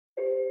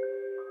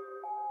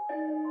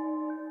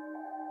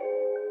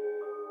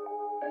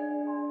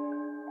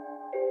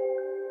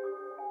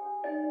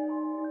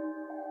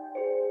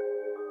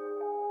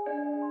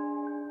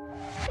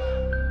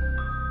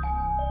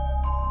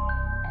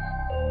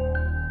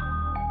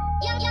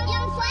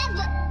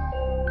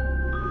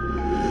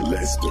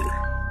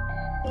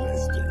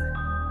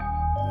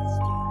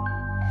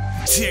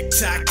Tick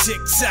tock,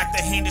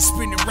 the hand is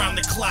spinning round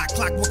the clock.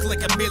 Clockwork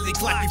like a milli,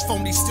 glocky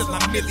phony, still I'm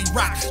milli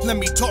rock. Let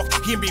me talk,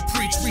 hear me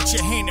preach, reach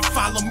your hand and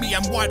follow me.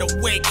 I'm wide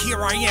awake,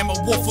 here I am, a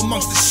wolf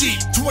amongst the sheep.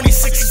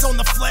 26 is on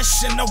the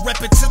flesh and I'll rep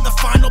it to the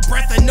final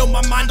breath. I know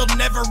my mind will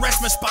never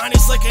rest, my spine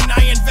is like an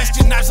iron vest.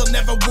 Your knives will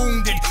never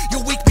wounded,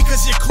 you're weak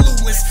because you're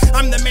clueless.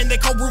 I'm the man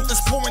they call ruthless,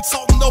 pouring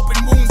salt and open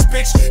wounds,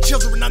 bitch.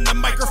 Children on the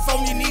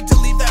microphone, you need to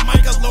leave that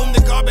mic alone.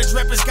 The garbage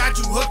rappers got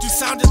you hooked, you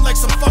sounded like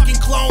some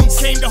fucking clones.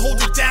 Came to hold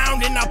it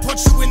down and I'll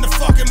punch you in the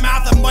fucking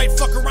mouth. I might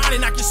fuck around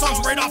and knock your songs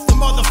right off the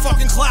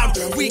motherfucking cloud.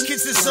 We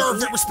kids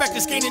deserve it, respect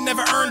is gained and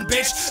never earned,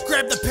 bitch.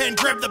 Grab the pen,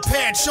 grab the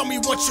pad, show me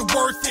what your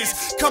worth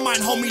is. Come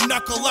on homie,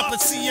 knuckle up,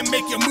 let's see you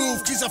make your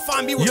move. Cause I'll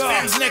find me with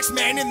fams next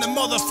man in the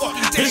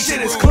motherfucking danger This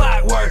shit is room.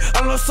 clockwork,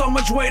 I lost so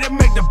much weight to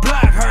make the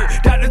block hurt.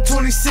 Dr.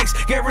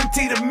 26,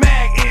 guaranteed a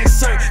mag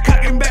insert.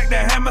 Cocking back the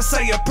hammer,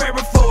 say a prayer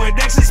before it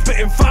exit.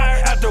 Spitting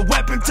fire out the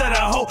weapon to the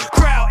whole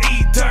crowd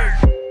eat dirt.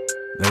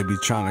 They be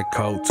trying to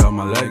coat-tell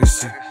my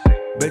legacy.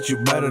 Bet you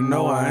better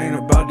know I ain't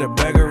about that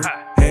beggary.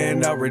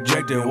 Hand out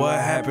rejected, what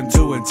happened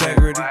to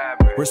integrity?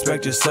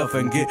 Respect yourself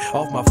and get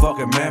off my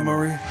fucking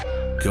memory.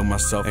 Killed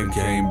myself and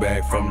came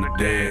back from the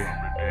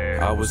dead.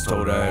 I was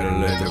told I had to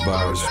let the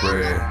virus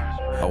spread.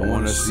 I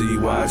wanna see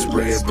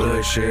widespread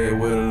bloodshed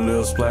with a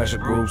little splash of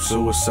group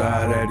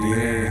suicide at the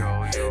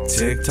end.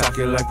 Tick-tock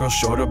it like I'm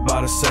short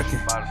about a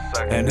second.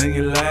 And then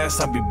you last,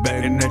 I be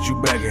begging that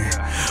you begging.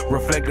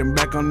 Reflecting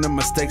back on the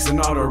mistakes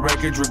and all the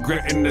records.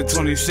 Regretting the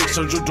 26,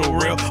 so you do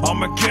real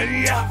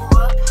Armageddon.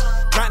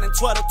 Grinding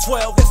 12 to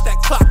 12, it's that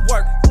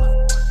clockwork.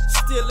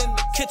 Still in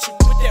the kitchen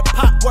with that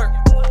pot work.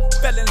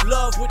 Fell in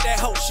love with that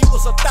hoe, she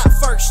was a thought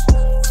first.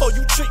 So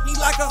you treat me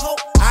like a hoe,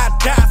 I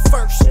die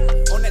first.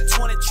 On that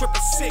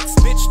 20-666,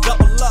 bitch,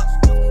 double up.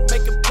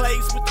 Making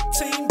plays with the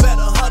team,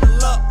 better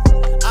huddle up.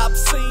 I'm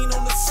seen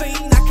on the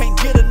scene, I can't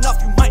get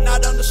enough. You might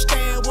not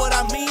understand what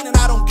I mean, and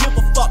I don't give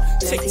a fuck.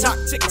 Tick-tock,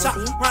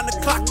 round the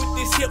clock with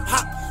this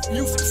hip-hop.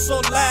 Music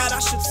so loud, I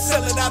should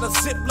sell it out of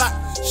Ziploc.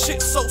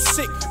 Shit so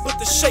sick, but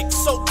the shake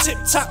so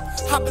tip-top.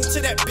 Hop into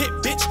that pit,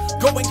 bitch,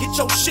 go and get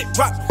your shit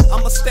rocked.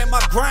 I'ma stand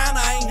my grind,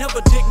 I ain't never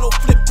dig no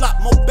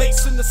flip-flop. More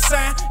bass in the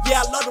sound,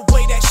 yeah, I love the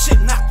way that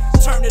shit knock.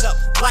 Turn it up,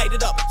 light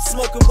it up,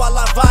 smoking while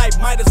I vibe.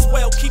 Might as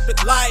well keep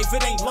it live,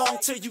 it ain't long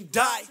till you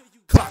die.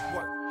 Clock.